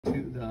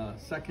to the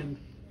second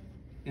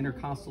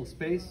intercostal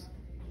space,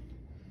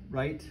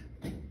 right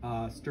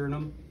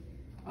sternum,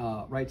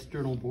 right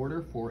sternal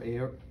border for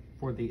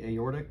the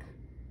aortic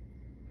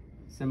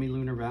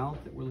semilunar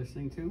valve that we're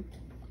listening to.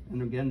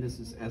 And again, this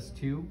is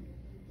S2.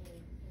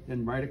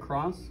 Then right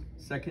across,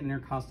 second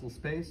intercostal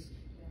space,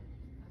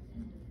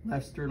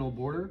 left sternal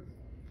border.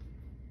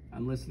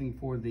 I'm listening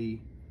for the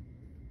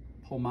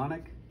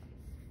pulmonic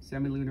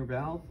semilunar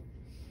valve.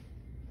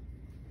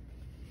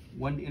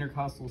 One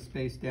intercostal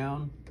space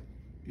down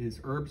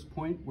is Erb's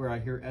point, where I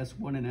hear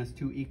S1 and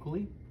S2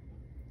 equally.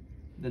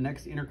 The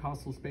next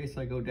intercostal space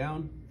I go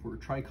down for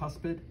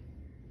tricuspid,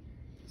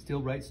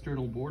 still right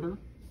sternal border.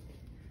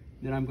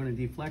 Then I'm going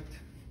to deflect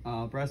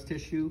breast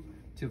tissue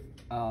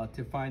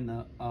to find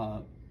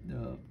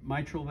the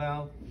mitral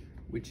valve,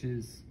 which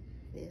is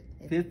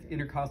fifth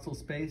intercostal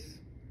space,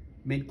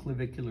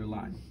 mid-clavicular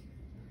line.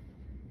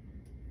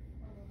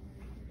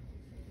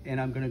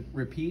 And I'm going to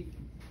repeat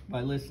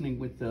by listening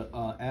with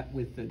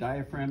the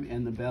diaphragm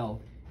and the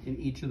bell in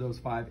each of those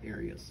 5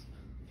 areas.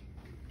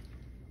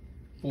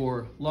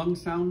 For lung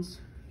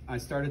sounds, I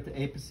start at the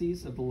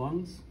apices of the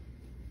lungs.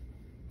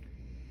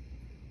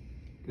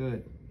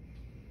 Good.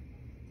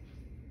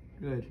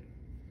 Good.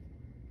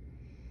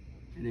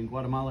 And in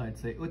Guatemala, I'd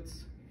say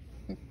uts,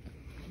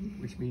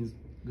 which means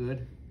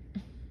good.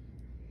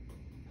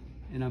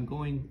 And I'm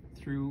going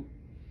through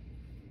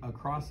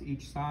across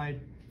each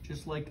side,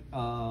 just like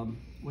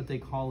what they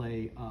call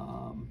a,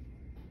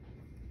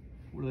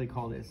 what do they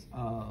call this?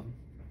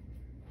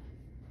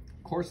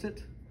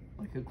 Corset,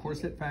 like a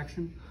corset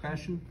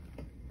fashion.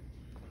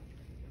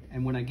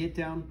 And when I get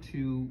down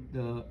to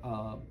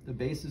the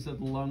bases of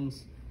the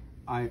lungs,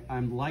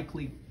 I'm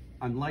likely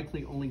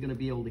only going to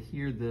be able to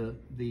hear the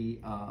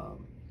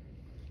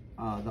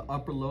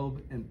upper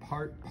lobe and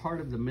part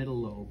of the middle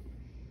lobe.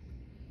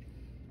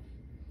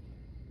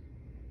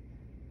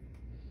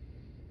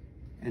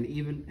 And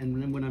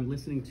then when I'm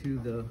listening to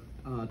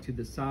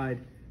the side,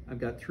 I've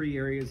got 3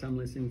 areas I'm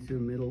listening to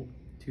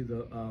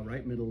the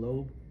right middle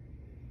lobe.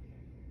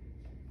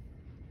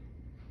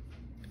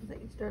 I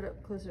think you start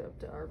up closer up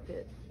to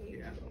armpit.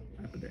 Yeah,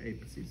 up at the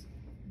apices.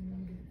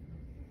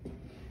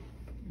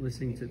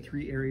 Listening to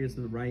 3 areas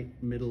of the right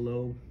middle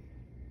lobe,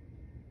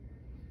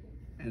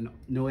 and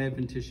no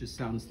adventitious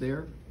sounds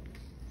there.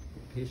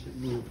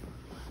 Patient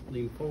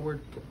lean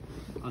forward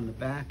on the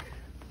back.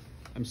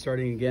 I'm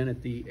starting again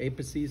at the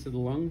apices of the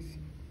lungs.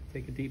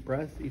 Take a deep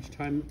breath each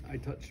time I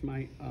touch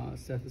my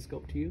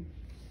stethoscope to you.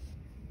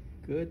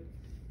 Good.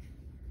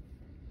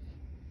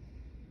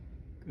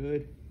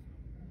 Good.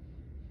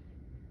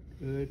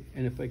 Good.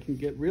 And if I can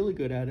get really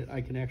good at it,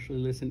 I can actually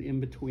listen in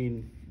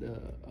between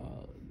the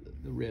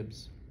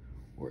ribs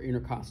or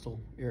intercostal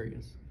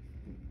areas.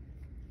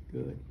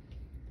 Good.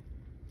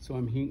 So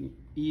I'm hearing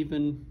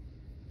even,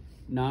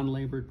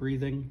 non-labored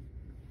breathing.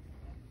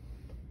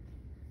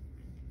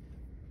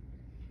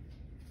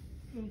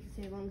 You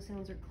can say lung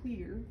sounds are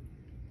clear.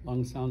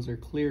 Lung sounds are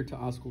clear to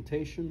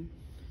auscultation.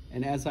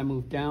 And as I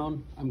move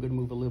down, I'm going to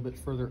move a little bit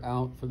further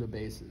out for the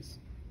bases.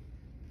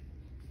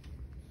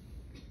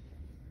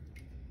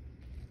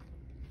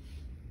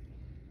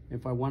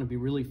 If I want to be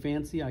really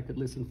fancy, I could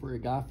listen for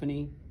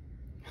egophony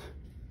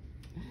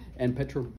and